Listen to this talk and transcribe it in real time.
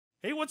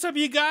Hey, what's up,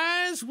 you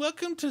guys?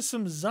 Welcome to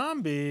some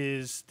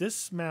zombies.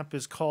 This map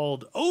is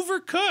called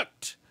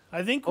Overcooked.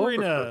 I think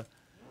we're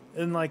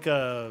in like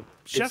a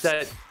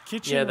chef's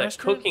kitchen that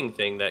restaurant. cooking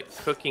thing. That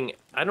cooking.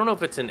 I don't know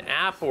if it's an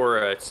app or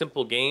a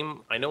simple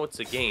game. I know it's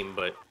a game,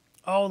 but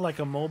Oh, like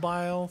a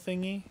mobile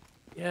thingy?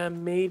 yeah,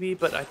 maybe.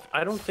 But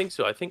I don't think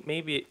so. I think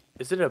maybe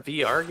is it a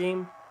VR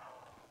game?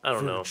 I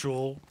don't know.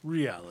 Virtual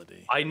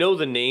reality. I know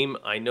the name.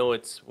 I know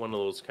it's one of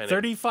those kind of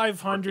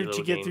 3,500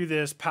 to get game. through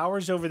this.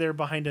 Power's over there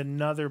behind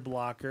another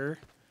blocker.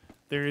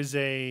 There is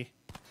a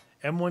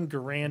M1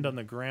 Garand on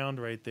the ground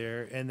right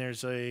there, and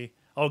there's a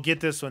get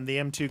this one, the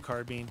M2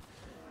 carbine.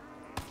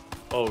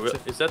 Oh,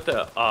 is that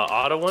the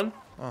auto one?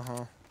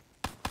 Uh-huh.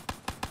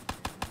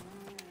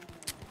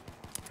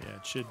 Yeah,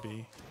 it should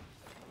be.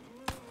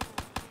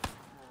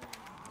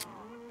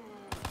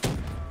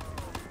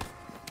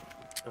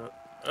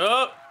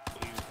 Oh,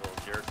 you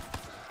little jerk!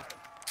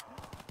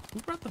 Who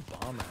brought the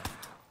bomb out?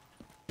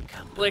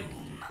 Click.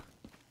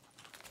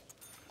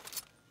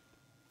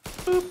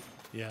 Boop.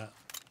 Yeah.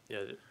 Yeah.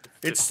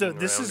 It's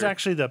this is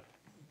actually the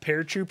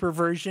paratrooper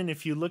version.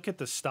 If you look at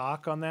the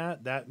stock on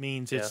that, that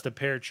means it's the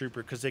paratrooper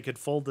because they could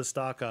fold the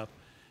stock up,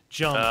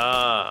 jump,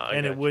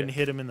 and it wouldn't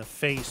hit them in the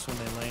face when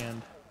they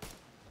land.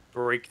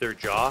 Break their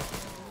jaw.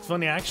 It's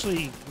funny. I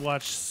actually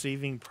watched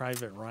Saving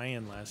Private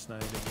Ryan last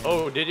night again.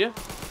 Oh, did you?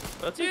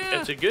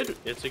 It's a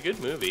good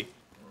movie.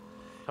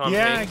 Tom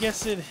yeah, Hanks. I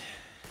guess it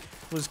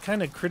was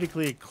kind of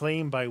critically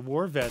acclaimed by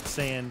war vets,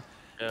 saying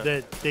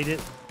that they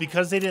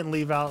didn't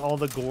leave out all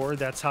the gore.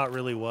 That's how it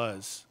really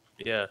was.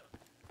 Yeah.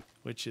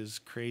 Which is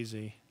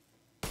crazy.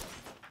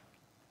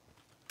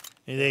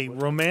 And they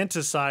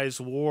romanticize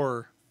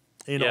war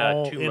in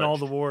all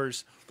the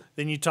wars.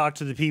 Then you talk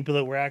to the people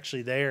that were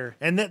actually there,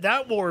 and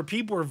that war,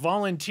 people were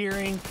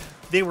volunteering.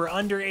 They were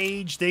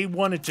underage. They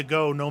wanted to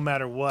go no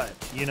matter what,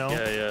 you know.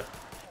 Yeah, yeah.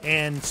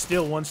 And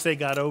still, once they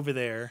got over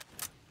there,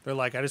 they're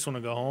like, I just want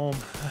to go home.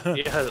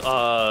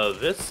 Yeah.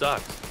 This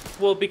sucks.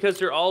 Well, because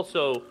they're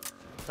also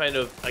kind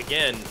of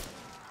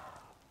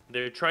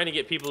they're trying to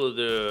get people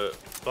to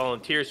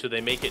volunteer, so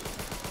they make it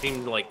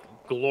seem like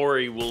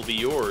glory will be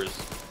yours.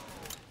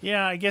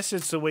 Yeah, I guess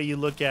it's the way you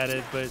look at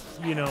it, but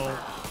you know,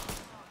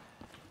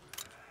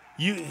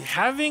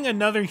 having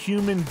another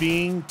human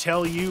being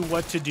tell you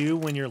what to do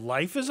when your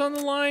life is on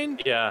the line.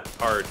 Yeah,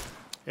 hard.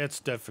 It's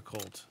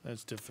difficult.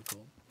 That's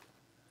difficult.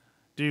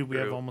 Dude, we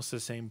have almost the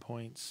same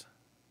points.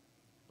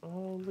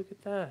 Oh, look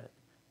at that.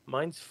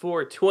 Mine's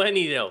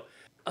 420 though.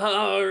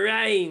 All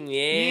right,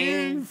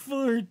 man. You're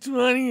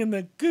 420 in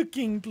the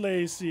cooking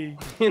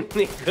placey. In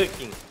the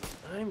cooking.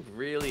 I'm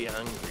really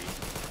hungry.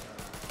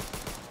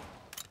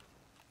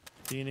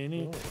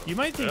 You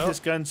might think this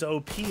gun's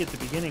OP at the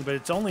beginning, but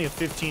it's only a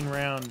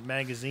 15-round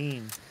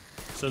magazine.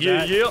 So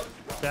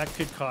that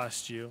could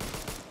cost you.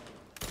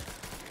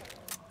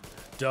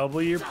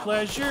 Double your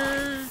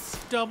pleasure,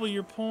 double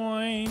your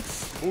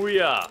points.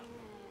 Booyah.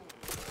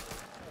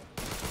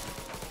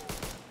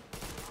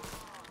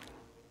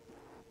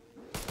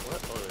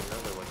 What? Oh,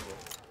 another one here.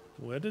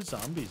 Where the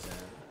zombies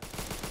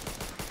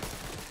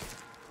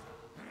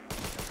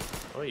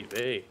at? Oy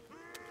vey.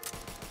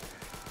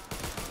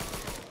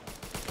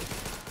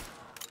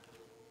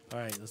 All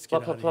right, let's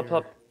get out of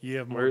here. You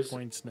have more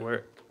points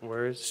now.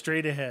 Where's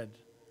straight ahead?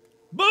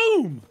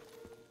 Boom!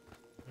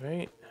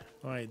 Right.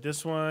 All right,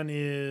 this one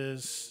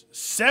is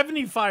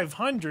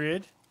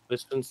 7,500.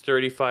 This one's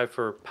 35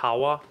 for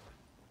power.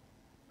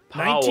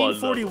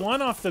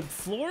 1941 off the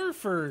floor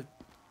for.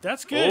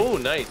 That's good. Oh,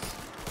 nice.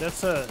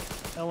 That's a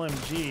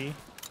LMG.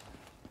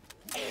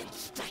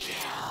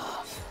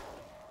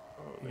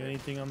 You got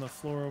anything on the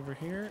floor over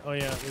here? Oh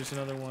yeah, there's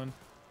another one.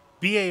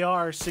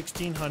 BAR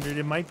 1600.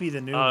 It might be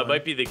the new one. It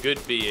might be the good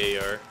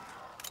BAR.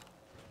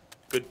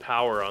 Good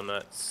power on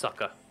that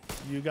sucker.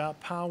 You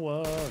got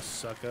power,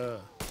 sucker.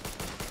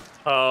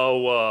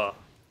 Power.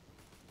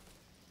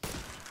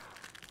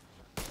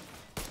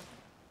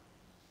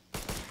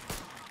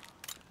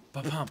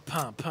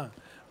 Ba-pum-pum-pum.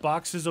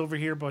 Boxes over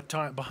here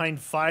behind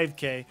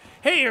 5K.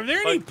 Hey, are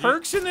there any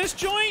perks in this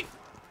joint?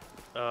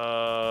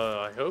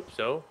 I hope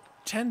so.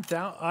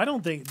 10,000. I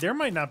don't think there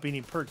might not be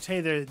any perks.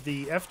 Hey,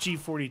 the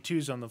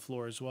FG-42's on the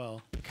floor as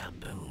well.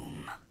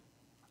 Kaboom.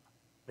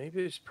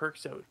 Maybe there's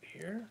perks out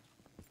here.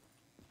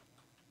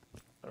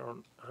 I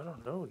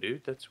don't know,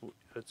 dude. That's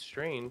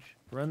strange.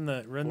 Run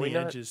the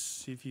edges.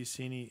 See if you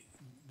see any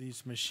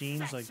these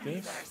machines like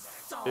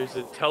this. There's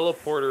a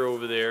teleporter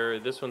over there.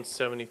 This one's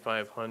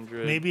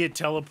 7,500. Maybe it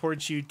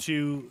teleports you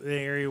to the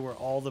area where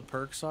all the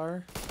perks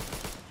are.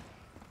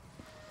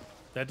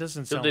 That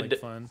doesn't sound like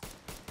fun.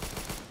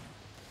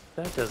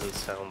 That doesn't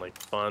sound like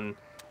fun.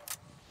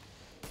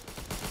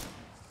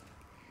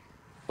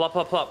 Plop,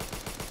 plop, plop.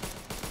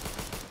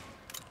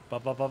 Ba,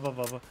 ba, ba, ba,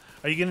 ba, ba.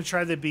 Are you gonna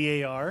try the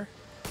BAR?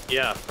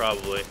 Yeah,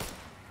 probably.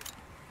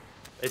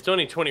 It's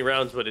only 20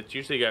 rounds, but it's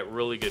usually got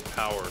really good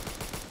power.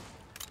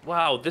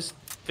 Wow, this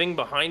thing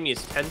behind me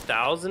is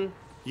 10,000?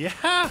 Yeah.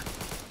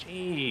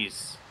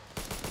 Jeez.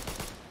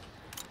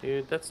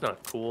 Dude, that's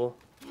not cool.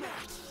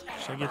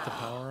 Should I get the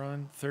power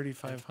on?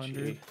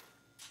 3,500.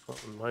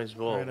 Well, might as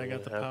well. All right, I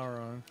got the power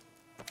on.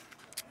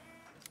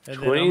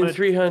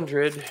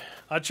 2300.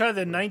 I'll try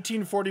the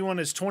 1941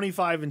 is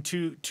 25 and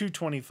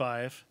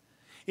 225.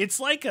 It's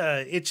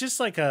just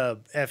like a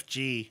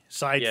FG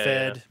side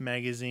fed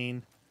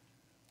magazine.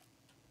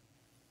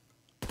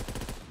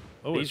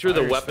 Oh, these are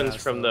the weapons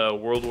from the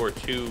World War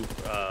II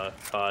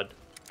COD.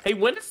 Hey,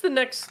 when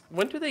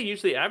do they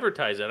usually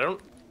advertise it?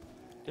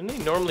 Didn't they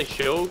normally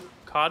show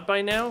COD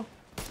by now?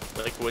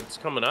 Like what's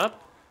coming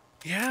up?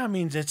 Yeah, I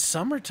mean, it's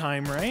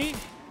summertime, right?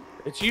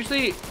 It's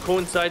usually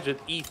coincides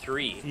with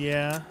E3.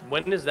 Yeah.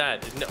 When is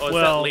that? Is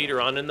that later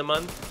on in the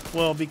month?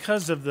 Well,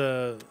 because of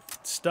the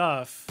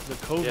stuff, the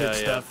COVID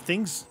stuff,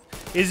 things.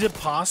 Is it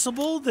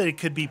possible that it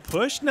could be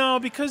pushed? No,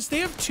 because they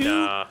have two.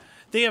 Nah.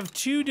 They have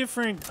two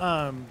different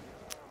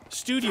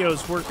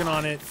studios working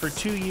on it for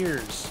 2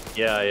 years.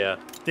 Yeah.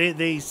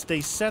 They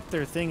set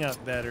their thing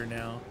up better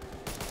now,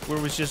 where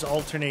it was just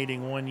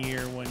alternating 1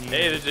 year, 1 year.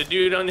 Hey, there's a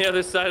dude on the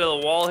other side of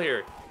the wall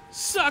here.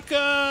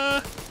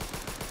 Sucker!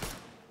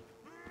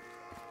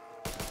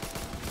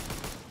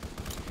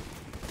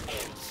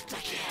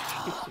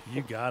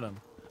 You got him.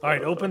 All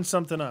right, open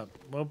something up.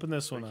 Open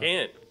this one up.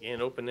 Can't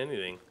open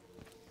anything.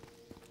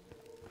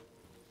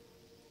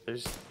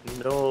 There's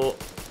no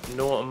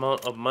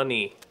amount of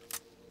money.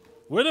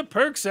 Where the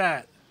perks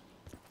at?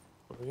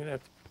 We're gonna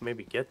have to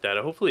maybe get that.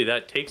 Hopefully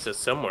that takes us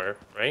somewhere,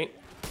 right?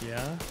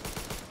 Yeah.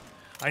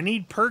 I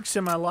need perks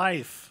in my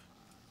life.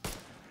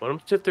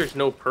 What if there's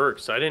no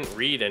perks? I didn't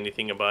read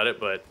anything about it,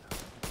 but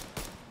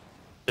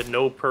the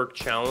no perk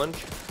challenge.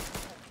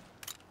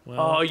 Well,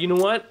 oh, you know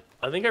what?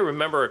 I think I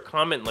remember a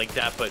comment like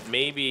that, but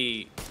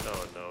maybe...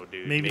 Oh, no,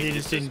 dude. Maybe they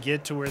just didn't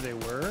get to where they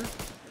were?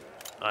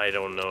 I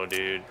don't know,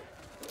 dude.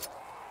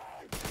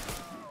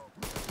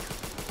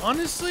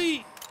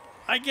 Honestly,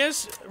 I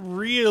guess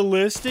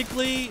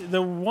realistically,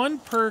 the one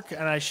perk...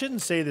 And I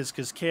shouldn't say this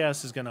because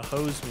Chaos is going to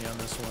hose me on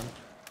this one.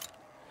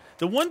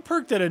 The one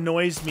perk that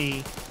annoys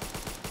me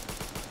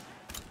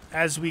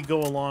as we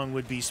go along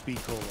would be Speed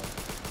Cola.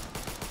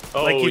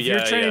 Oh, like if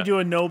you're trying to do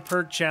a no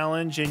perk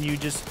challenge and you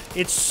just,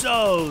 it's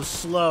so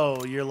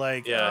slow. You're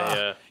like,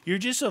 you're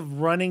just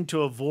running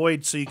to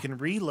avoid so you can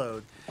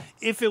reload.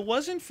 If it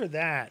wasn't for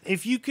that,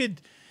 if you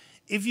could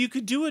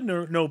do a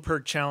no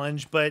perk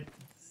challenge, but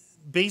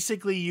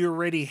basically you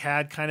already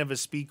had kind of a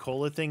Speed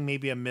Cola thing,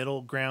 maybe a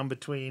middle ground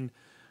between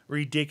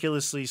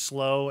ridiculously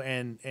slow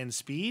and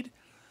speed,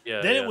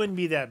 then it wouldn't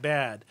be that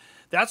bad.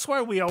 That's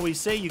why we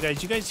always say, you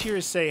guys hear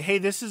us say, hey,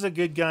 this is a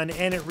good gun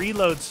and it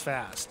reloads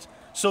fast.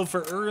 So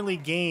for early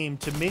game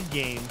to mid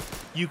game,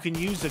 you can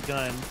use a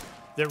gun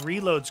that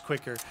reloads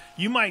quicker.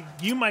 You might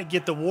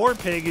get the War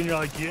Pig and you're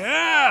like,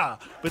 yeah,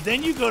 but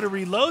then you go to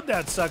reload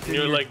that sucker. And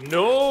you're like,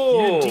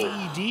 no.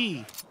 You're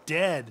DED,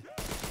 dead.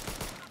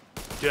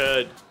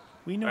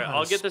 We know. Right,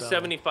 I'll get the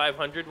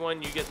 7,500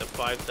 one. You get the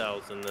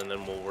 5,000, and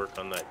then we'll work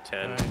on that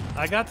 10. Right.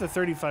 I got the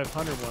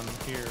 3,500 one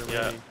here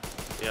already.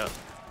 Yeah.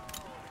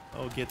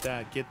 Oh, get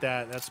that.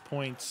 That's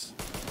points.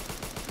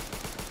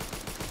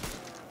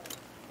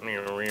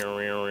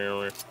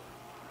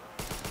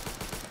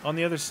 On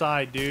the other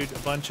side, dude. A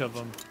bunch of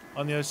them.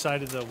 On the other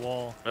side of the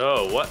wall.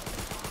 Oh, what?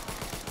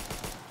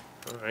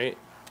 Alright.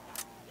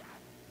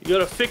 You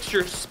gotta fix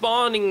your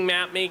spawning,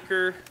 map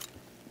maker.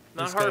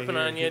 Not harping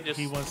on you,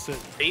 just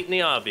stating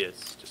the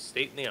obvious. Just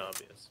stating the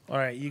obvious.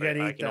 Alright, you got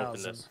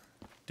 8,000.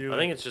 I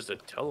think it's just a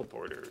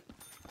teleporter.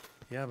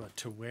 Yeah, but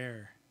to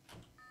where?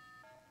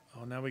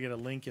 Oh, now we gotta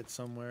link it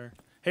somewhere.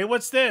 Hey,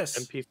 what's this?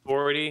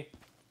 MP40.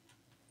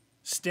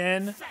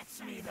 Sten.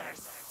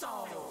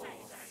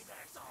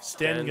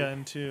 Sten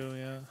gun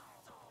too,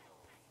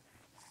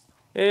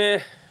 yeah.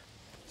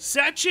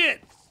 Satch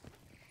it!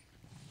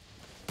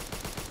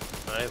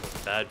 I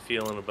have a bad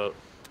feeling about...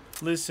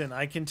 Listen,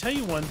 I can tell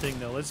you one thing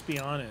though, let's be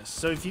honest.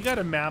 So if you got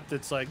a map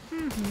that's like,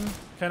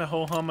 kind of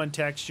ho-hum on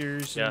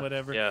textures and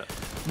whatever.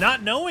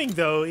 Not knowing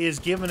though is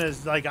giving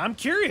us, like, I'm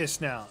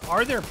curious now.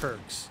 Are there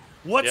perks?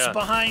 What's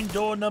behind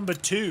door number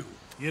 2,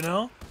 you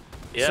know?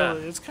 Yeah. So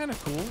it's kind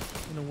of cool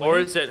in a way. Or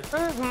is it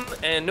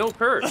and no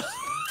perks?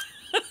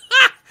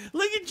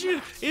 Look at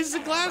you. Is the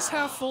glass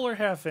half full or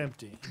half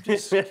empty? I'm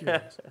just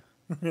curious.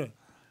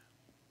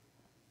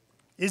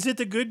 Is it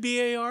the good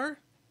BAR?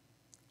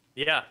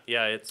 Yeah,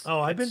 it's. Oh,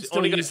 I've been still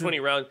only using... got 20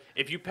 rounds.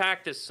 If you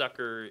pack this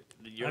sucker,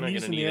 you're not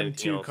going to need anything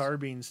else. I'm using the M2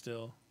 carbine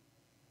still.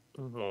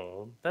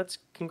 Oh, that's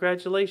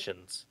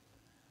congratulations.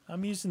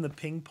 I'm using the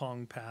ping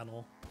pong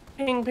paddle.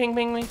 Ping, ping,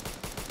 ping, ping.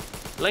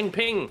 Ling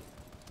ping.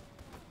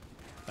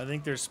 I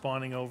think they're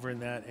spawning over in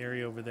that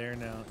area over there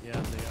now. Yeah,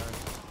 they are.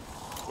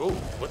 Oh,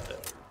 what the?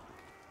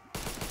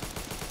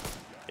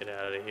 Get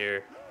out of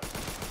here.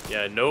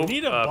 Yeah, no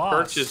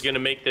perks is going to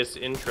make this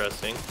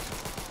interesting.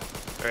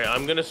 All right,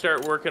 I'm going to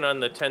start working on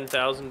the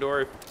 10,000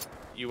 door. If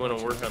you want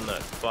to work on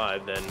that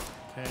 5, then.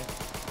 Okay.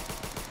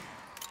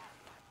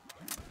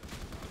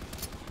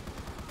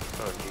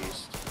 Oh,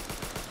 jeez.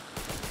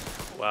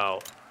 Wow.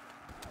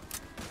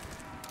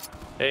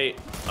 Hey,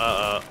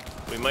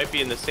 we might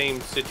be in the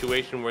same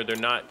situation where they're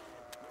not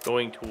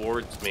going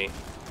towards me.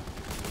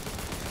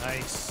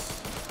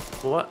 Nice.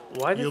 What?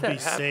 Why does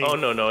that happen? Oh,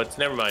 no, it's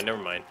never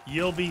mind.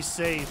 You'll be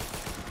safe.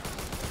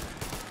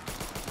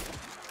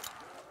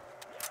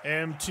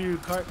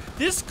 M2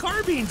 This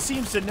carbine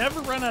seems to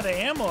never run out of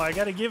ammo. I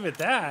gotta give it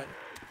that.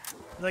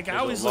 Like, I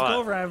always look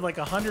over, I have like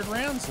 100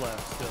 rounds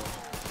left still.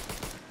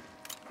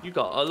 You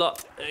got a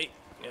lot. Hey,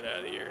 get out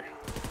of here.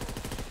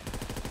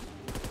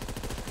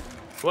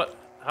 What?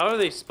 How are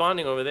they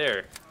spawning over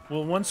there?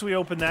 Well, once we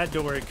opened that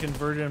door, it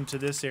converted them to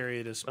this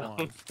area to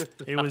spawn.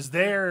 It was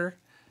there,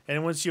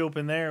 and once you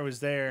open there, it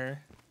was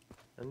there.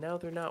 And now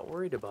they're not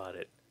worried about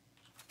it.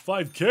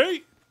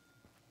 5K?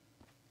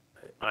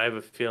 I have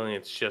a feeling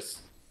it's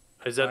just...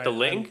 Is that the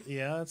link?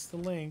 Yeah, that's the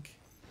link.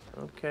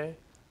 Okay.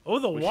 Oh,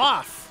 the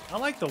WAF. I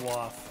like the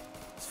WAF.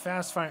 It's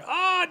fast firing.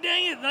 Oh,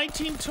 dang it.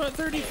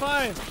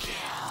 1935.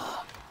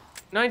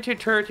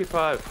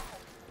 1935.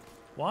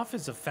 WAF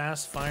is a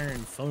fast firing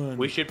fun.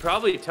 We should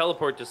probably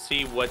teleport to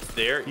see what's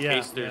there in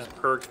case there's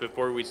perks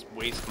before we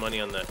waste money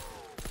on the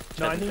 10,000.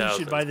 No, I think we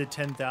should buy the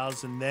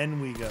 10,000,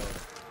 then we go.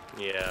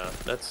 Yeah,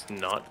 that's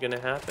not going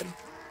to happen.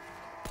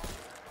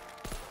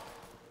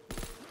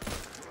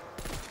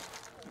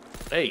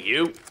 Hey,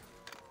 you.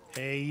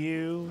 Hey,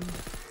 you.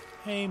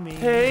 Hey, me.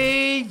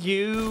 Hey,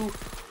 you.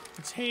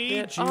 It's hey,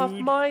 Get Jude. off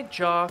my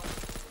jock.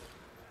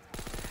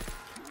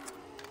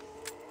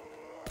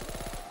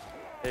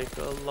 Take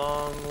a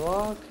long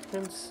walk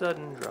and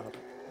sudden drop.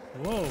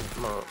 Whoa.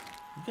 Come on.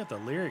 You got the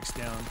lyrics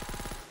down.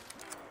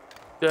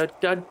 Dun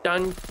dun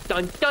dun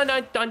dun dun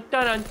dun dun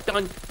dun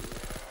dun.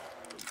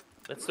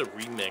 That's the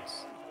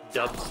remix.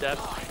 Dubstep.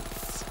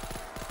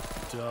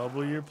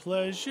 Double your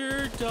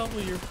pleasure,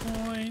 double your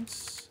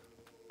points.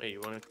 Hey,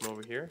 you want to come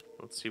over here?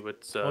 Let's see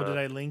what's. Oh, did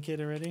I link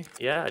it already?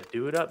 Yeah,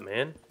 do it up,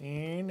 man.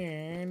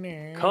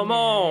 Come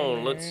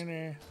on,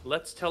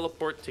 let's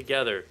teleport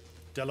together.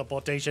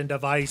 Teleportation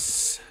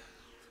device.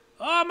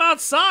 Oh, I'm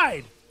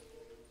outside.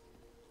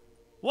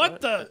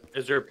 What the?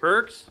 Is there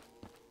perks?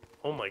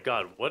 Oh my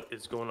God, what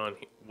is going on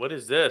here? What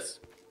is this?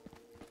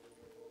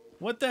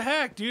 What the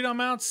heck, dude? I'm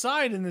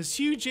outside in this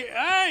huge.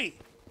 Hey!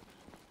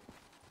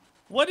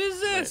 What is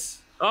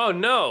this? Oh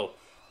no!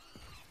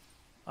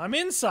 I'm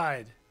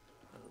inside.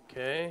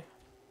 Okay.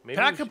 Maybe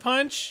Pack a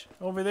punch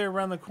over there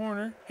around the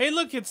corner. Hey,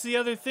 look, it's the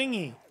other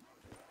thingy.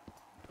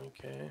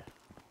 Okay.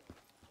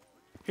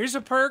 Here's a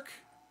perk.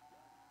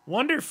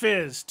 Wonder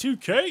Fizz,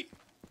 2K.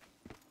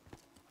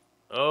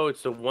 Oh,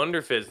 it's the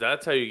Wonder Fizz.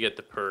 That's how you get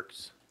the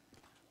perks.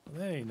 Well,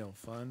 that ain't no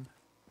fun.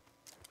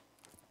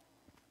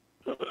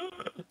 Get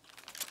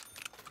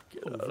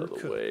out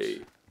of the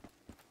way.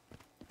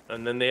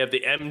 And then they have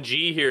the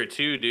MG here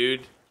too,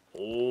 dude.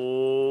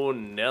 Oh,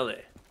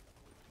 Nelly.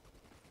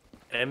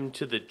 M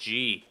to the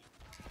G.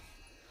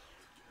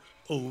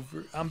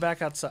 Over. I'm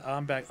back outside.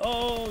 I'm back.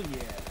 Oh,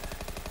 yeah.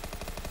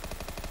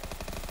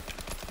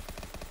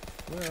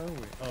 Where are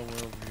we? Oh,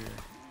 we're over here.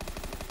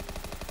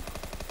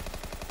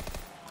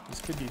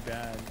 This could be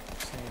bad.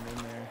 Staying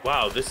in there.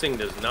 Wow, this thing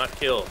does not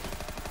kill.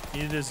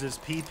 Neither does this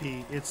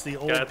PP. It's the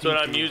old That's PP. what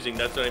I'm using.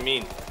 That's what I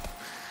mean.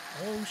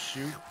 Oh,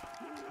 shoot.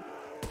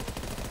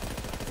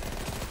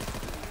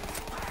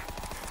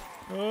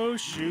 Oh,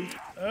 shoot.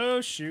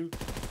 Oh, shoot.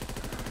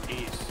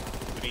 Jeez.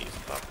 Please,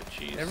 Papa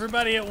Cheese.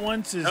 Everybody at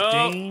once is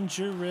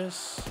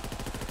dangerous.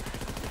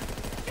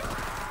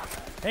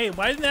 Hey,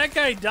 why didn't that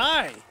guy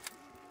die?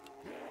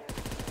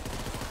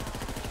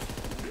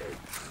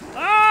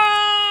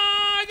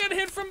 Ah! I got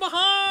hit from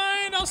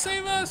behind. I'll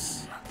save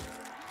us.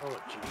 Oh,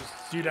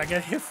 jeez. Dude, I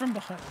got hit from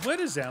behind. What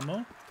is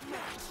ammo?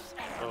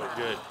 Oh,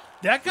 good.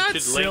 That got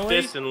silly. silly. Link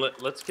this and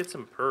let's get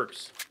some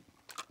perks.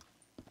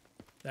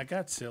 That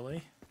got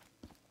silly.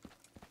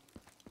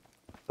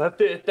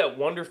 That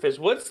Wonder Fizz.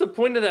 What's the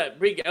point of that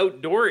big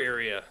outdoor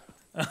area?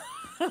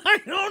 I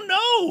don't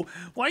know.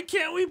 Why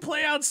can't we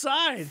play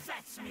outside?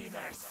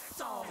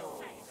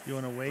 You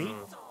want to wait?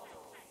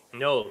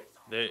 No,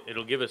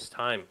 it'll give us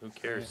time. Who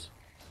cares?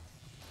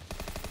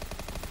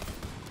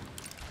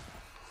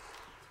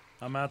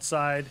 I'm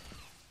outside.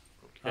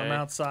 Okay. I'm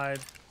outside.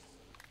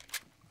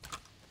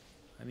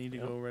 I need to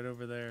go right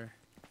over there.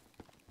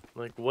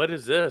 Like, what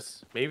is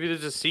this? Maybe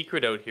there's a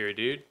secret out here,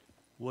 dude.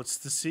 What's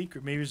the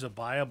secret? Maybe there's a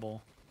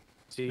Bible.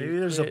 Secret. Maybe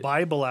there's a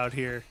Bible out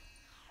here.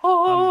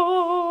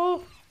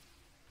 Oh!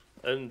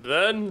 And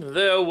then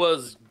there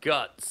was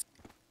guts.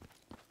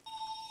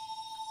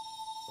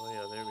 Oh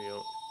yeah, there we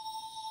go.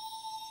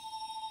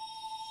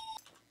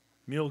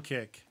 Mule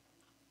kick.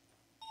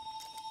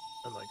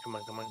 Come on, come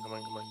on, come on, come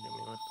on, come on, give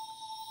me one.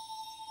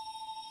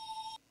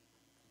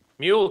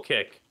 Mule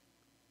kick.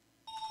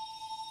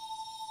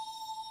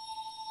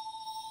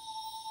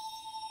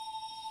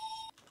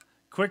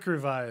 Quick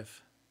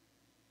revive.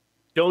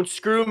 Don't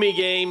screw me,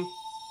 game.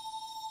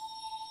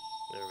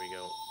 There we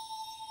go.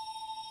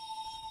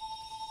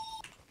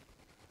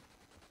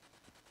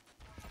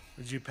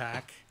 Did you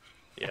pack?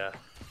 Yeah.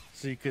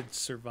 So you could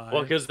survive?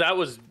 Well, because that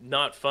was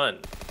not fun.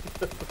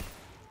 There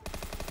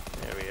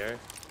we are.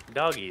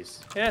 Doggies.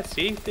 Yeah,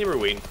 see? They were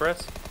waiting for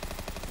us.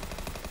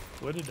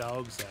 Where the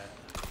dogs at?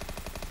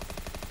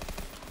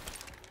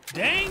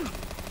 Dang!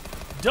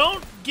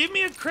 Don't give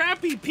me a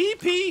crappy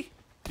pee-pee!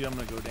 Dude, I'm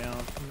gonna go down.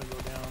 I'm gonna go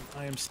down.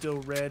 I am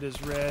still red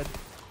as red.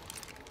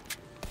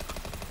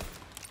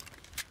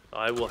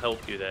 I will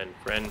help you then,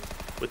 friend,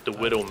 with the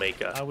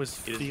Widowmaker. I was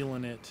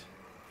feeling it.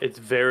 It's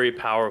very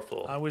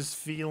powerful. I was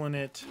feeling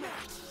it.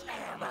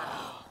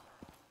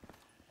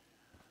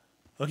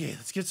 Okay,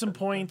 let's get some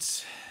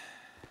points,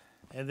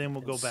 and then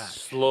we'll go back.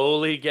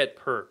 Slowly get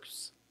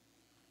perks.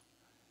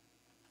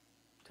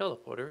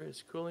 Teleporter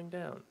is cooling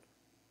down.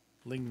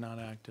 Link not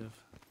active.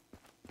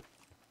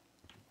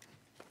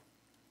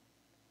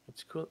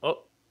 It's cool.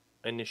 Oh,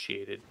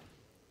 initiated.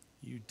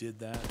 You did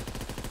that.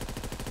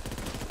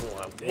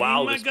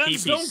 Wow, my this guns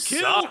PP don't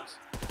kill. sucks.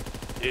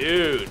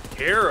 Dude,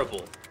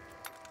 terrible.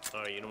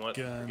 Oh, you know what?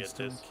 Guns Forget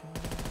don't this. kill.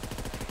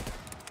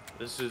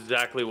 This is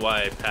exactly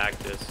why I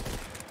packed this.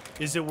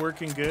 Is it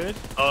working good?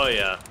 Oh,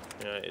 yeah.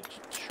 Yeah, it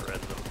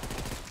shreds them.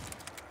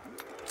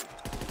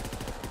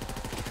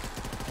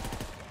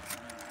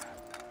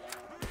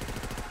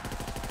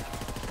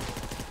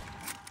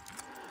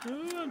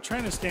 I'm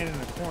trying to stand in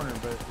the corner,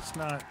 but it's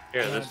not.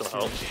 Here, this will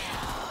help.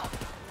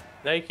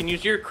 Now you can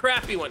use your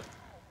crappy one.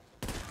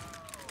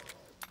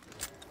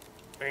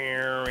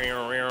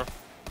 Hey,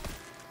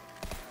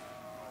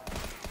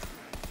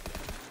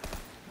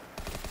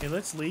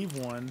 let's leave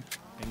one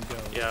and go.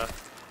 Yeah.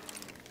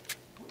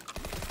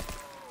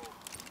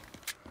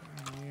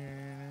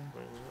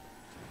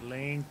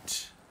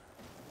 Linked.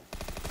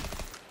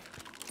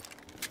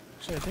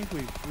 Actually, I think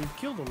we've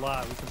killed a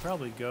lot. We can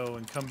probably go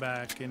and come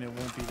back, and it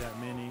won't be that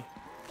many.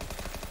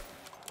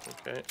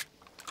 Okay.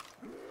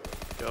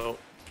 Go.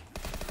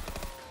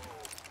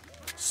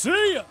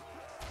 See ya!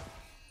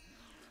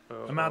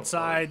 Oh, I'm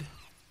outside.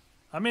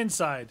 I'm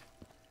inside.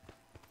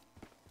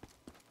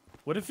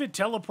 What if it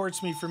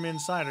teleports me from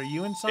inside? Are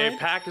you inside? Okay,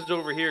 pack is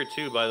over here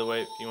too, by the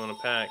way, if you want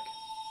to pack.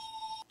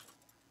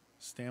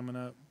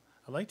 Stamina.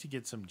 I'd like to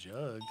get some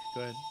jug.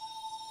 Go ahead.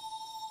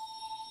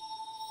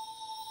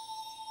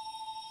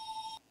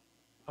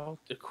 Oh,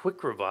 a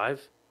quick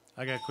revive.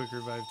 I got quick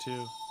revive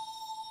too.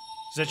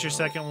 Is that your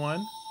second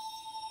one?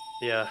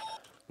 Yeah.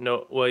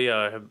 No, well, yeah,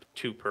 I have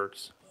 2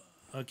 perks.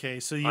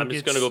 Okay, so you'll I'm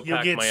just gonna go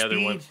pack my speed, other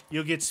one.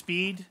 You'll get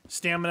speed,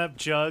 stamina up,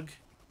 jug.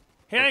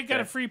 Hey, I got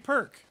a free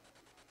perk.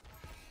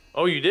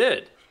 Oh, you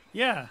did?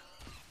 Yeah,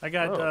 I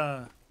got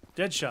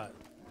Deadshot.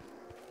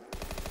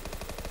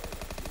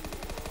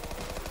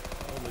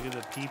 Oh, look at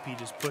the PP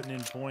just putting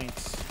in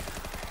points.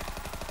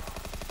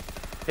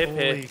 Hip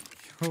hip.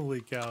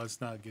 Holy cow,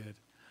 it's not good.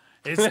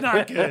 It's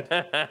not good.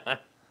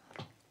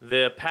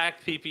 The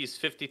pack PP is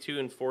 52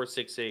 and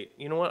 468.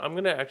 You know what? I'm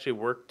gonna actually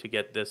work to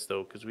get this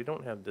though, because we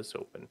don't have this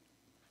open.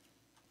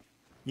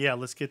 Yeah,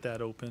 let's get that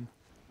open.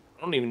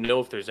 I don't even know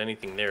if there's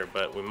anything there,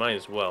 but we might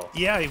as well.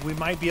 Yeah, we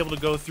might be able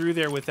to go through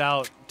there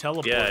without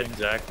teleporting. Yeah,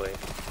 exactly.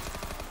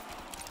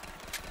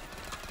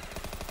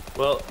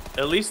 Well,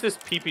 at least this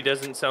PP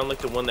doesn't sound like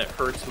the one that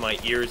hurts my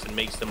ears and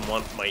makes them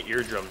want my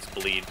eardrums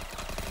bleed.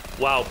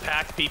 Wow,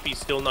 pack PP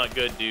still not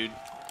good, dude.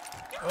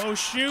 Oh,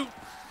 shoot.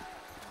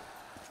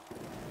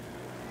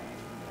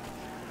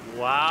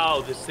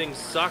 Wow, this thing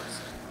sucks.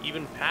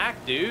 Even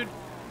pack, dude.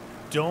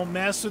 Don't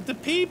mess with the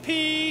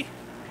PP.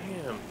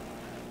 Damn.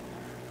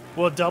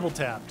 Well, double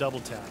tap.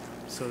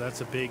 So that's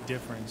a big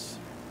difference.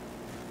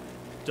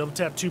 Double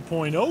tap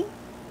 2.0?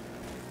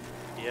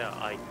 Yeah,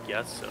 I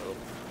guess so.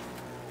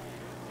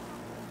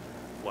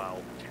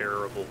 Wow,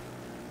 terrible.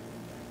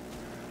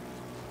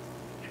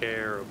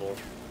 Terrible.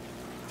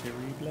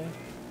 Terrible.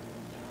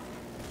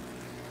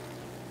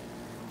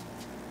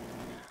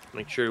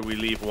 Make sure we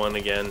leave one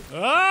again.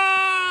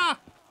 Ah!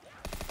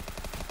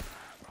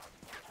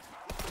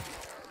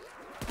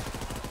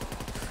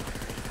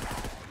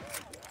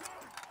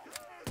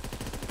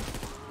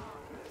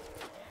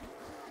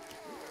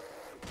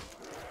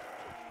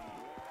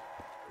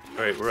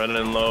 All right, we're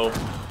running low.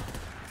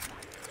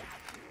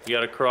 You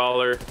got a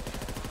crawler.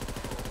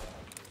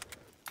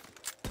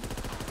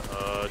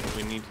 Do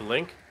we need to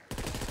link?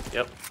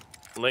 Yep,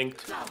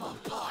 linked. Double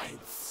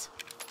points.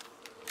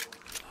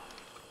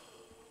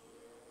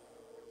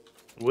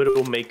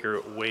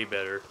 Widowmaker way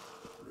better.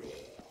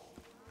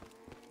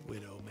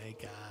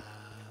 Widowmaker.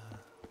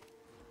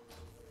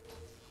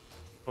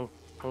 Oh,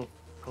 oh,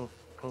 oh,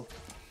 oh.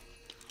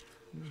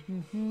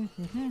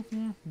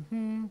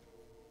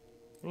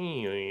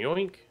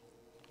 Yoink.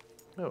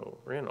 Oh,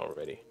 ran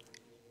already.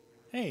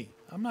 Hey,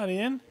 I'm not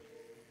in.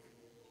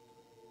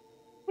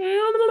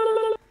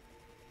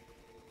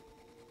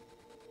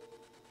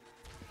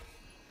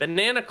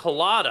 Banana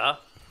colada.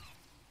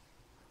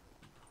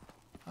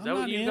 Is that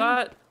what you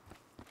got?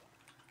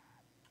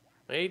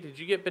 Hey, did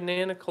you get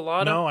banana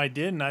colada? No, I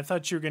didn't. I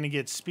thought you were going to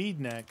get speed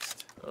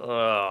next.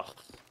 Ugh.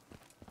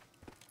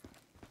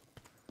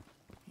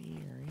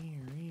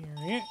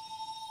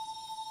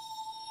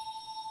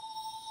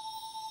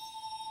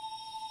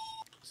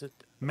 Is it?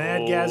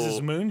 Mad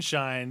Gaz's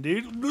moonshine,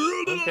 dude.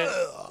 Okay.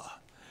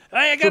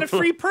 Hey, I got a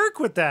free perk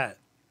with that.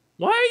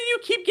 Why do you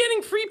keep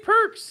getting free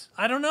perks?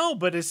 I don't know,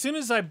 but as soon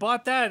as I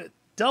bought that,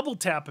 double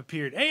tap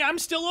appeared. Hey, I'm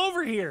still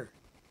over here.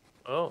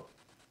 Oh.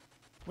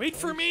 Wait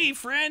for me,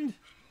 friend.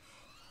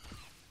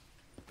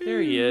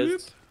 There he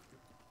is.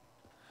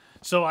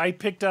 So I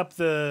picked up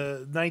the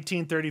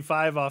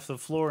 1935 off the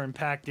floor and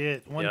packed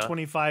it.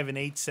 125 and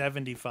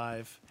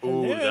 875.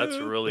 Ooh, that's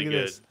really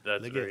good. This.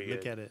 That's very good.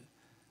 Look at it.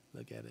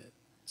 Look at it.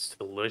 It's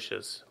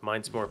delicious.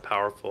 Mine's more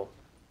powerful.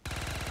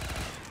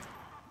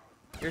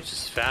 You're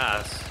just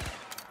fast.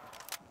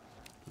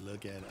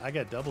 Look at it. I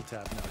got double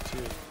tap now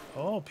too.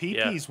 Oh,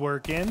 PP's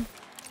working.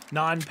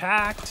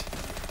 Non-packed.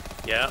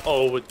 Yeah.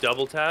 Oh, with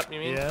double tap, you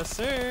mean? Yes,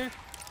 sir.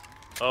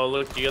 Oh,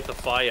 look, you got the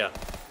fire.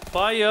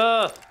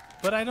 Fire!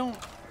 But I don't.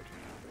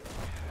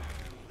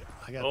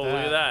 I got Oh, that.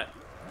 look at that.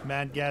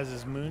 Mad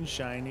Gaz's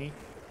moonshiny.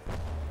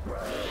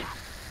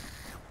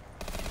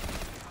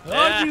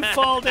 Oh, did you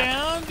fall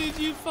down? Did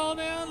you fall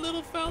down,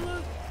 little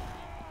fella?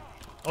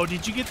 Oh,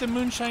 did you get the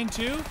moonshine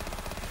too?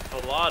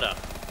 Colada.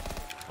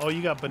 Oh,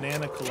 you got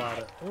banana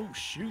colada. Oh,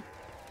 shoot.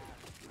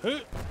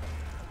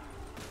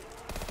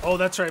 Oh,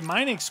 that's right.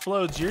 Mine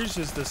explodes. Yours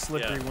is the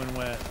slippery when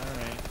wet. All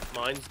right.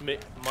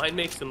 Mine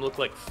makes them look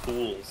like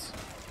fools.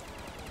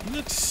 You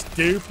look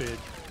stupid.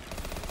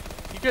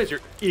 You guys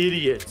are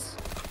idiots.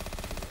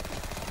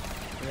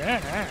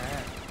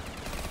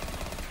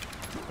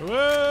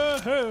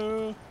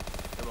 Whoa!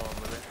 Come on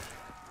with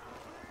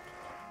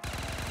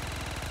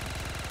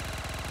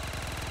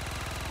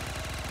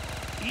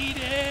it. Eat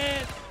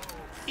it.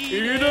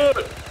 Eat it.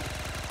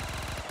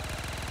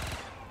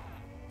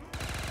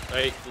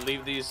 Alright,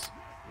 leave these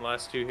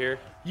last two here.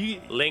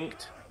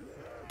 Linked.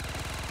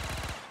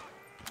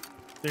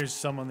 There's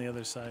some on the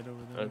other side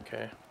over there.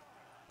 Okay.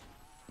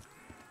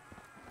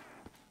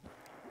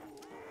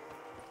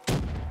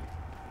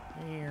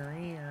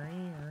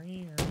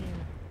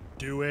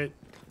 Do it.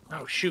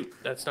 Oh shoot,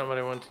 that's not what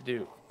I wanted to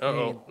do.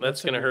 Uh-oh,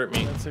 that's gonna hurt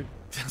me.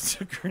 That's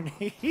a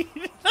grenade.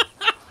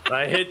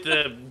 I hit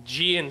the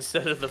G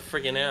instead of the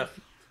friggin' F.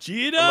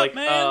 G it up,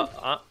 man.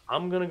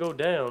 I'm gonna go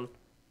down.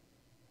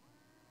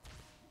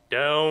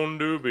 Down,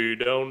 doobie,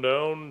 down,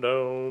 down,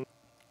 down.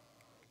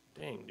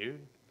 Dang,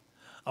 dude.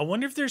 I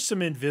wonder if there's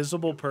some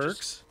invisible perks.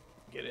 Just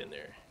get in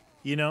there.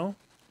 You know?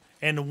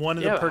 And one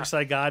of the perks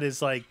I got is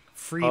like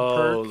free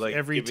perk like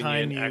every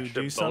time you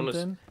do bonus.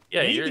 something.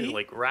 Yeah, Maybe. you're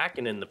like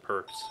racking in the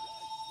perks.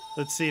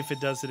 Let's see if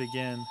it does it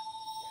again.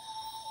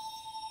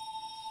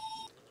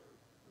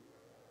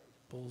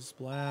 Bull's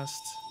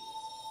Blast.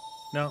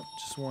 No,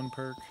 just one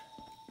perk.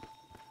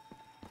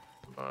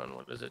 Come on,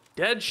 what is it?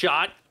 Dead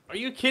Shot? Are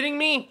you kidding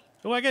me?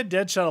 Oh, I got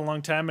Deadshot a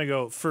long time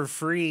ago for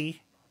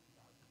free.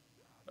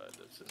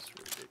 This is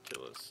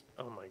ridiculous.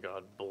 Oh my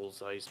god,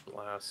 Bull's Ice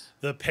Blast.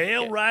 The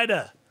Pale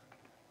Rider.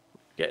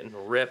 Getting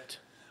ripped.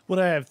 What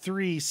I have?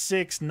 3,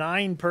 6,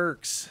 9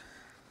 perks.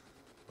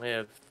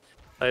 I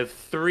have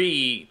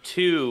 3,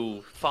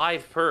 2,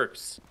 5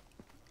 perks.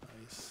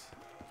 Nice.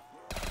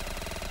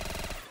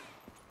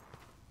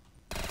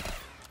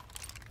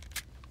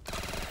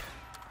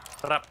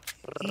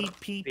 Eat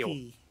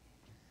pee.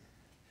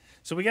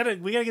 So we gotta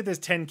get this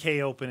 10K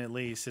open at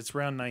least. It's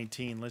round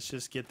 19. Let's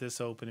just get this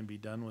open and be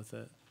done with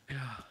it. Yeah.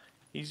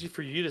 Easy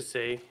for you to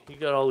say. You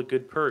got all the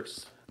good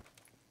perks.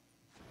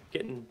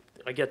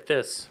 I get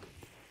this.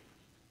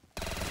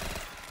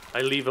 I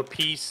leave a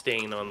pee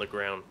stain on the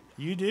ground.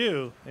 You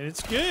do, and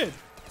it's good.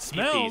 It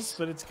smells,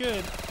 but it's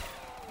good.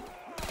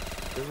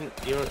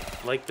 You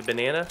don't like the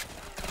banana?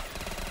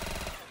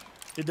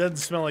 It doesn't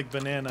smell like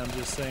banana, I'm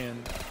just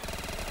saying.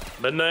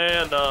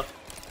 Banana.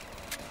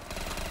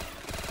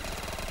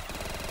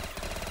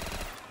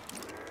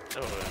 Oh,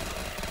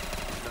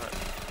 not.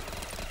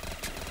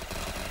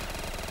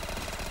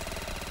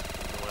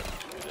 You know what?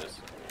 Do this.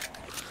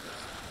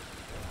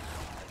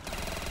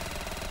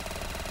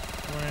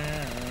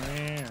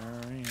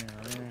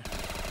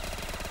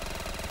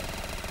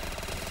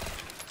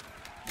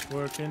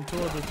 Working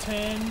toward the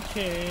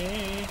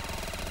 10K.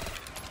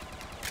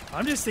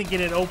 I'm just thinking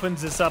it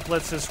opens this up,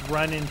 lets us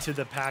run into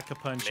the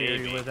Pack-a-Punch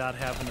area without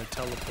having a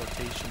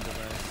teleportation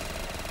device.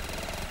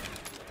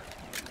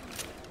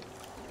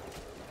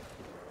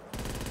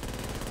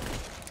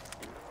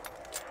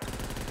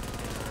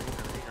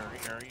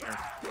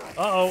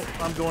 Uh-oh,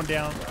 I'm going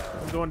down.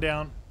 I'm going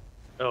down.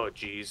 Oh,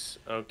 jeez.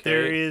 Okay.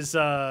 There is,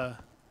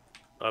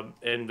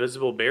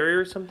 invisible barrier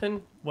or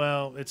something?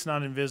 well, it's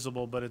not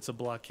invisible, but it's a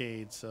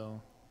blockade,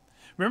 so.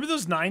 Remember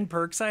those 9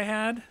 perks I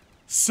had?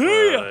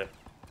 See ya!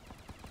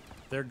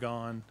 They're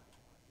gone.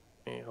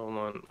 Hey, hold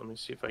on. Let me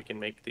see if I can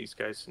make these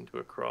guys into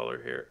a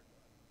crawler here.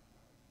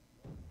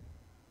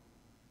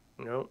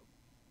 Nope.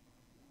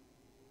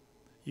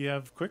 You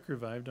have quick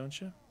revive, don't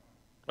you?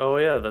 Oh,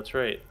 yeah, that's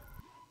right.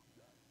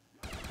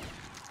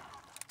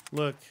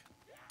 Look.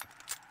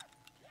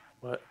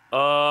 What?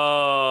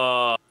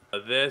 Oh,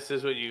 this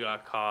is what you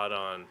got caught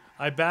on.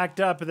 I backed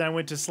up and then I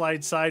went to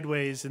slide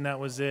sideways and that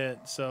was it,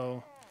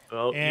 so.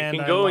 Well, you can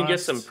go and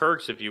get some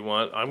perks if you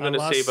want. I'm going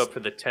to save up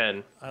for the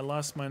 10. I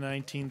lost my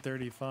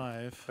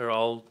 1935. Or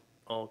I'll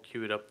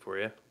queue it up for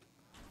you.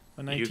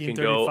 My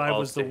 1935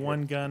 was the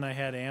one gun I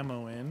had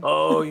ammo in.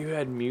 Oh, you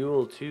had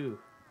mule too.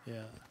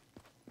 Yeah.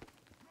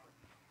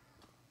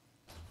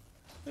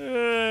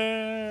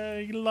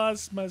 I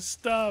lost my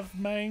stuff,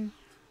 man.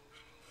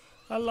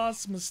 I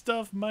lost my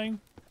stuff, man.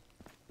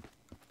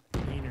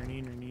 Neener,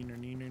 neener, neener,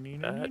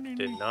 That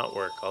did not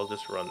work. I'll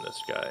just run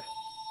this guy.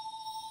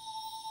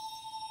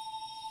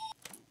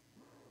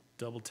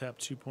 Double tap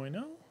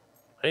 2.0.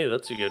 Hey,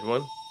 that's a good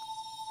one.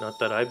 Not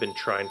that I've been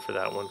trying for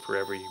that one for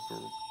every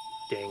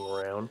dang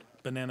round.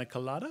 Banana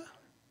colada.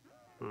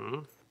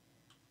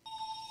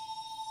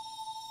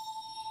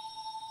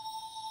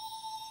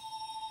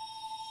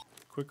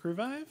 Quick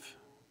revive.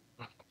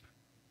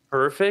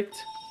 Perfect.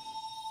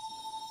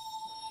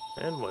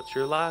 And what's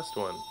your last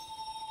one?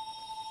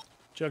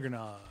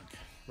 Juggernog.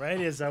 Right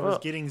as I was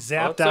getting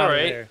zapped out of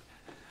there.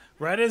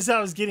 Right as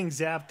I was getting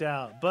zapped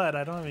out. But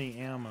I don't have any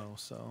ammo,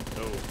 so.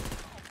 Oh.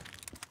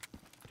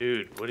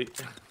 Dude, what do you...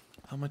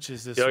 How much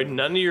is this? Are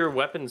none of your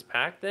weapons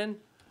packed then?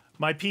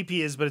 My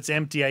PP is, but it's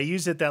empty. I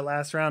used it that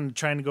last round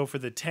trying to go for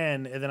the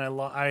 10, and then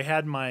I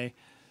had my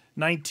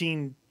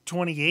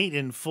 1928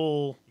 in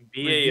full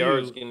BAR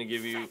is going to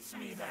give you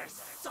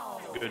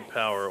good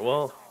power.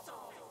 Well,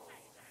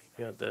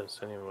 you got this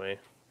anyway.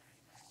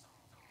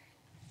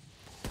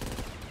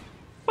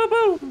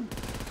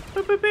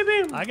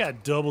 I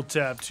got double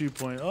tap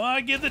 2.0. Oh,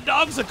 I give the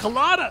dogs a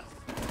colada.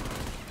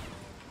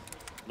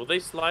 Will they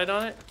slide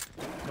on it?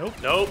 Nope.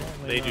 Nope.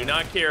 They do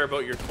not care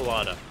about your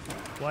colada.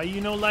 Why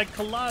you know like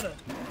colada?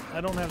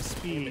 I don't have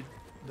speed,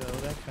 though.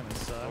 That kind of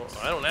sucks.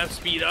 Oh, I don't have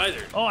speed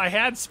either. Oh, I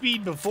had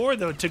speed before,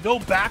 though. To go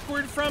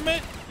backward from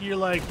it, you're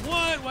like,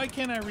 what? Why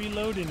can't I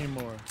reload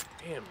anymore?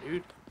 Damn,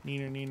 dude.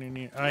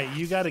 Neener. All right,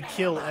 you got to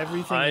kill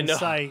everything in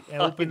sight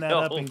and open that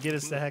up and get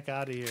us the heck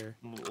out of here.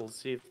 We'll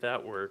see if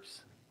that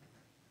works.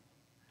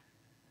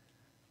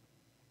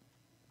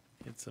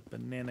 It's a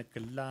banana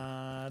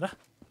colada.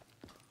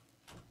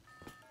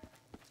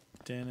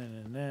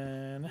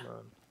 Da-na-na-na.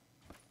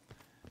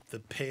 The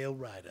Pale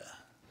Rider.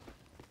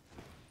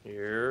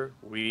 Here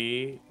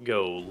we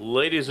go.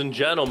 Ladies and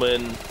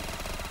gentlemen.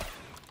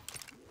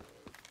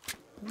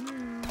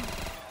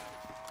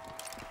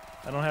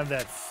 I don't have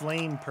that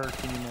flame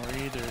perk anymore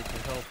either to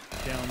help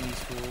down these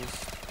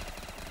fools.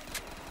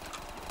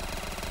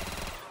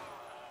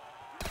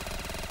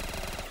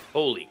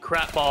 Holy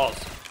crap balls.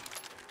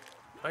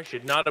 I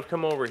should not have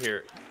come over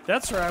here.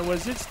 That's where I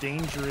was. It's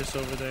dangerous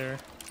over there.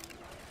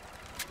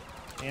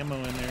 Ammo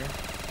in there.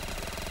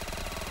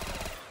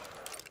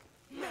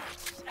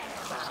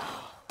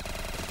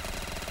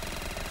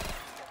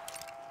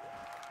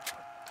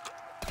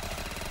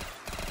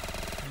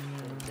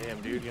 Damn,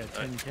 dude. You got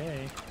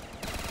 10K.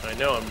 I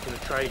know. I'm going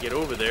to try to get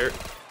over there.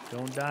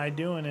 Don't die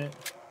doing it.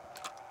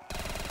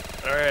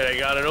 All right, I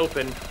got it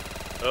open.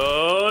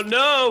 Oh,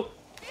 no!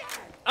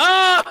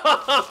 Oh!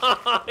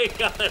 I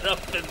got it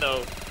open,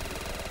 though.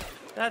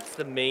 That's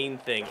the main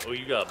thing. Oh,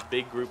 you got a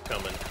big group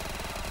coming.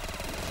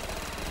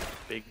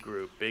 Big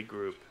group.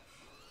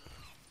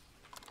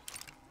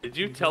 Did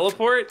you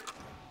teleport?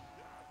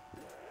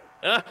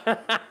 I'm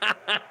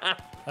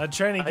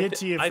trying to get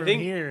to you from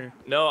here.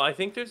 No, I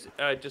think there's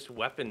just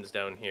weapons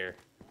down here.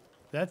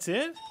 That's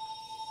it?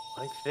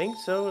 I think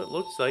so. It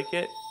looks like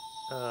it.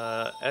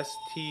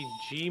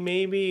 STG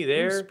maybe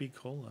there. Speak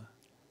cola.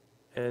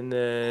 And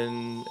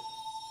then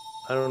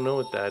I don't know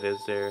what that is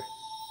there.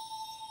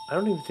 I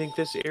don't even think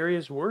this area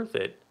is worth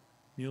it.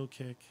 Mule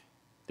kick.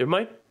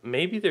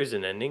 Maybe there's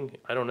an ending.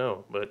 I don't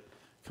know, but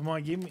come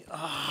on, give me.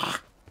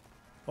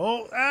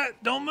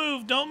 Don't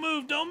move!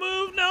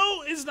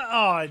 No, it's not.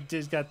 Oh, it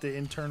just got the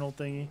internal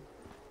thingy.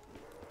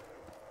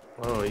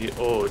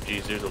 Oh,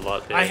 geez, there's a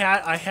lot there. I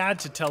had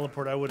to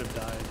teleport. I would have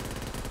died.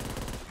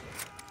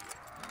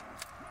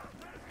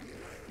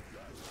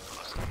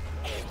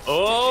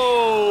 Oh!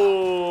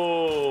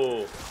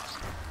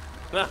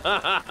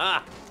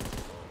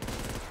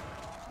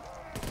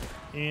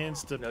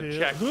 Insta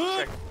check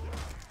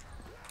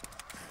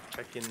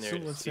in there. So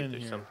what's in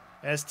here? Some...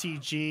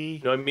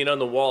 STG. No, I mean on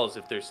the walls.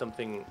 If there's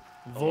something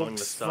along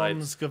the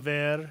sides.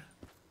 Volksgewehr.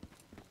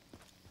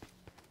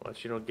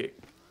 Watch you don't get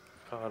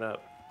caught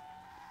up.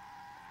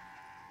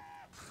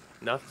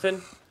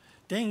 Nothing.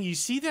 Dang, you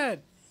see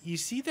that? You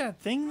see that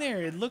thing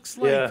there? It looks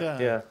like.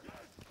 Yeah.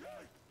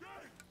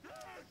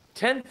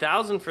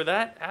 10,000 for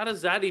that? How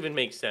does that even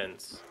make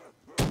sense?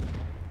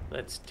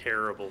 That's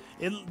terrible.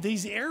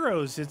 These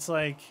arrows, it's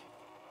like.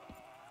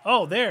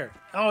 Oh, there.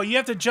 Oh, you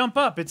have to jump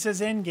up. It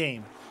says end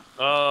game.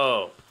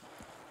 Oh.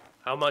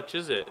 How much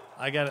is it?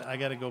 I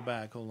gotta go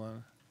back. Hold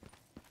on.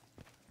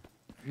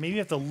 Maybe you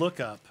have to look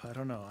up. I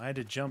don't know. I had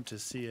to jump to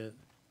see it.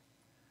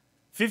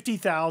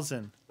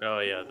 50,000. Oh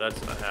yeah,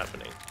 that's not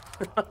happening.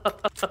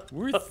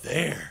 We're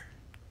there.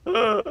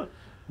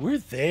 We're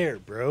there,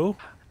 bro.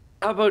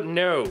 How about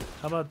no?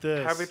 How about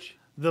this?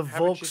 The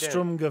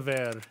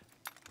Volksstromgewehr.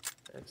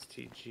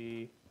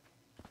 STG.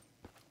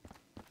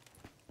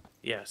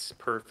 Yes,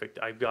 perfect.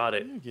 I got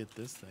it. You get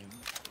this thing.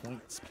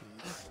 Points,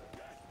 please.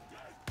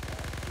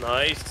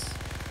 Nice.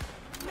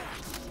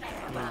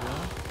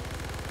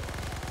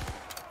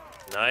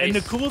 Nice. And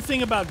the cool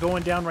thing about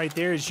going down right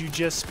there is you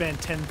just spent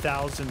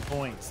 10,000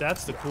 points.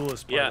 That's the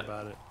coolest part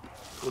about it.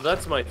 Well,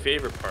 that's my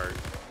favorite part.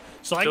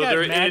 So I got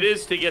it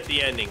is to get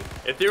the ending.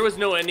 If there was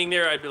no ending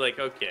there, I'd be like,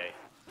 okay.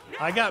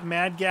 I got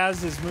Mad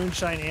Gaz's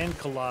Moonshine and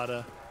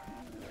Colada.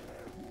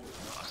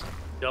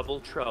 double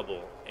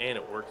trouble, and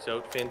it works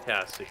out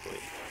fantastically.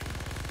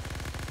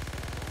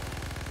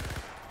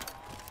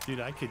 Dude,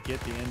 I could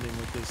get the ending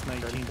with this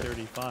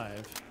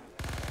 1935.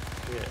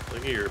 Yeah,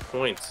 look at your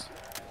points.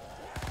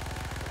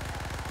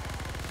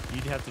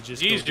 You'd have to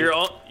just. Jeez,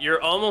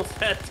 you're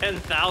almost at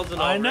 10,000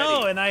 already. I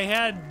know, and I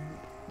had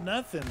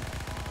nothing.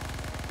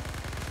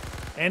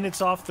 And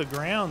it's off the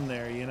ground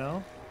there, you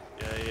know.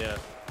 Yeah.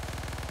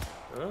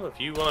 Well,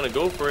 if you want to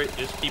go for it,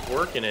 just keep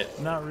working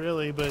it. Not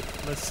really, but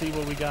let's see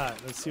what we got.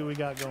 Let's see what we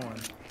got going.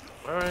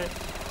 All right.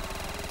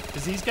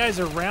 Because these guys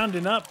are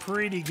rounding up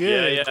pretty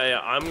good.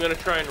 Yeah. I'm going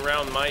to try and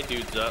round my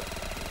dudes up.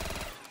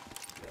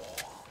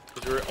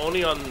 Because we're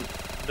only on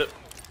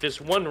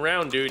this one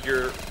round, dude.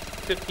 You're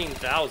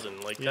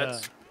 15,000. Like,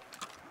 that's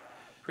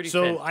pretty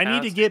fantastic. I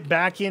need to get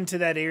back into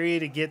that area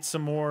to get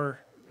some more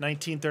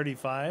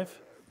 1935.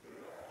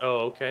 Oh,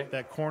 okay.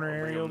 That corner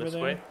area over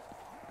there. Way.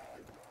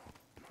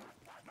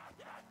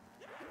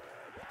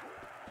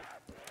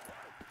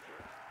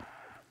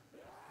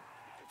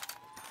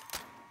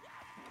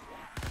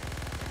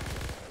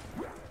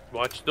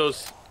 Watch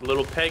those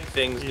little peg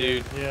things,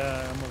 dude.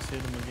 Yeah, I almost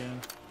hit him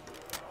again.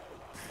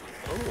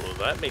 Oh,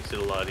 that makes it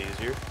a lot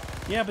easier.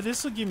 Yeah, but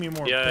this will give me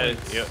more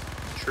points. Yeah,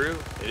 true.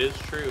 It is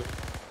true.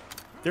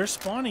 They're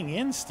spawning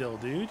in still,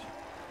 dude.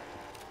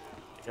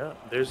 Yeah,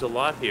 there's a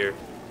lot here.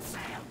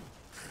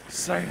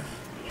 Sam.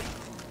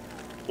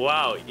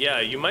 Wow, yeah,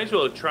 you might as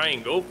well try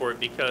and go for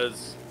it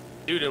because,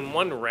 dude, in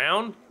one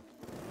round.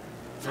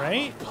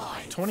 Right?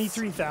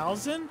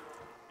 23,000?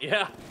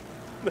 Yeah.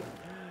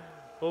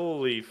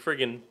 Holy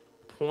friggin'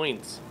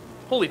 points.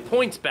 Holy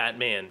points,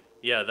 Batman.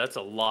 Yeah, that's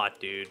a lot,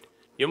 dude.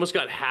 You almost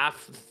got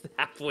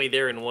halfway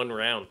there in one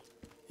round.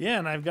 Yeah,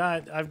 and I've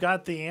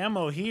got the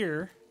ammo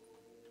here.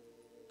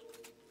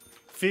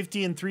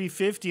 50 and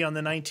 350 on the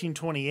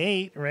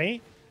 1928,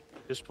 right?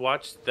 Just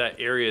watch that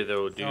area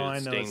though, dude. Oh,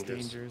 it's I know dangerous.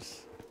 it's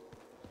dangerous.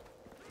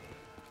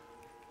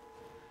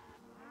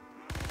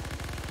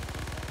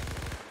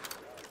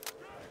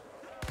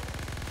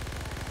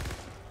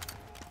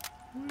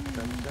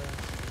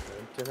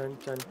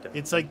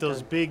 It's like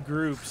those big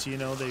groups, you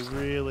know, they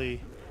really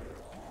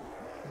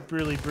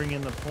bring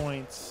in the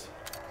points.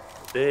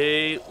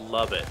 They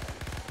love it.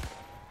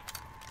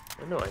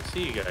 I know, I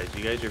see you guys.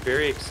 You guys are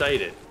very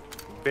excited.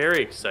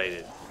 Very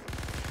excited.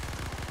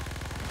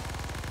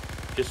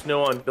 Just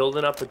know I'm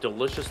building up a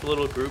delicious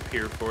little group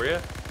here for you.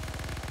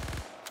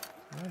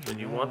 When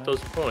you want those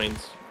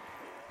points.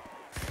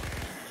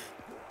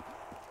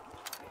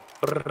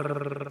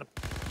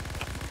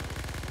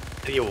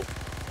 Yo.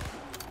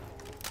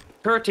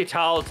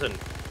 30,000.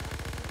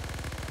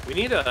 We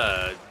need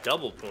a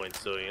double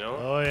points, though, you know?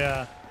 Oh,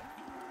 yeah.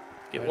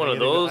 Get one of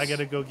those. I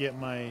gotta go get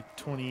my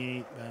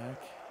 28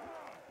 back.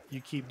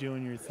 You keep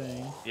doing your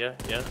thing. Yeah.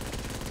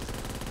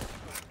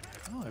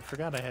 Oh, I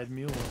forgot I had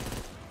mule.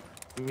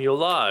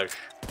 Mulage.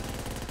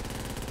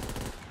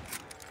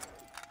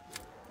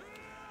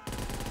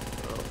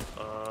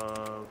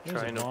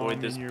 Trying to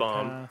avoid this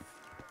bomb.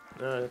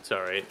 No, it's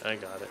alright. I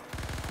got it.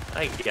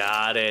 I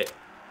got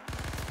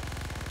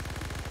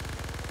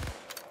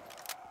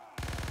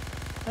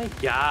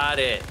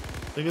it.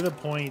 Look at the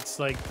points.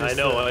 Like this, I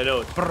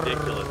know. It's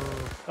ridiculous.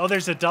 Oh,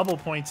 there's a double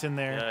points in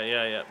there.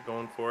 Yeah.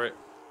 Going for it.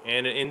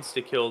 And an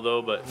insta-kill,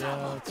 though, but...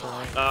 Yeah, that's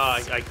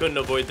alright. I couldn't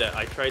avoid that.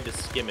 I tried to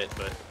skim it,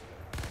 but...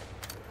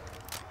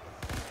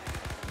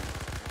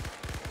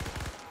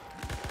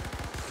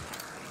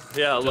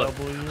 Yeah, look.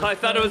 I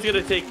thought it was going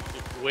to take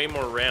way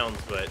more rounds,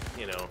 but,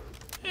 you know.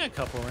 Yeah, a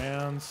couple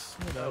rounds.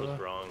 Whatever. I was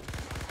wrong.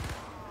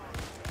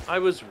 I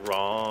was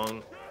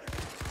wrong.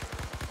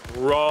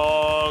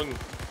 Wrong.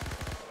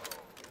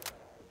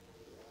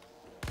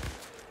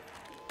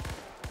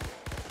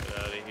 Get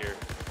out of here.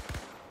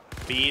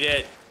 Beat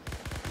it.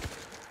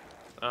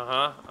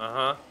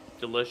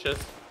 Delicious.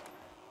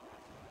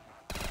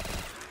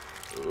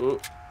 Ooh.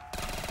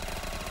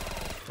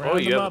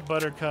 Round them up,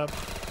 Buttercup.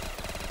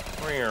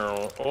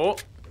 Oh.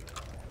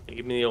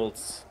 Give me the old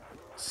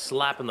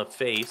slap in the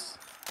face.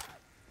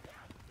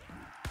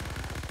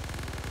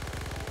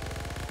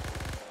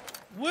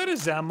 What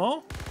is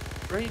ammo?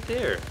 Right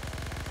there.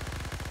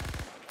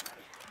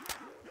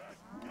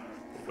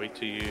 Wait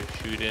till you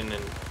shoot in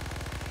and...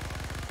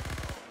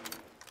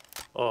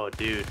 Oh,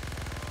 dude.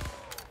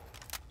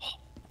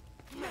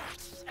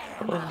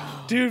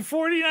 Dude,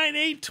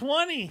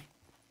 49,820.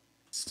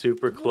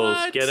 Super close.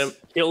 What? Get him.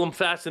 Kill him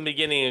fast in the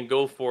beginning and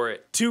go for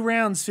it. 2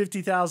 rounds,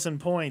 50,000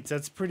 points.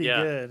 That's pretty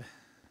good.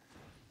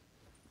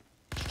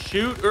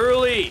 Shoot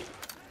early.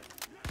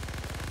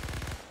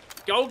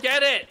 Go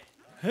get it.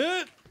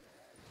 Huh?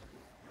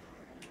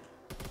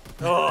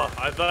 Oh,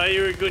 I thought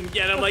you were going to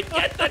get him. Like,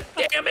 get the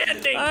damn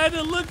ending. I had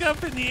to look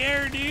up in the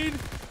air, dude.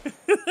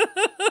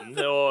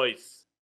 Nice.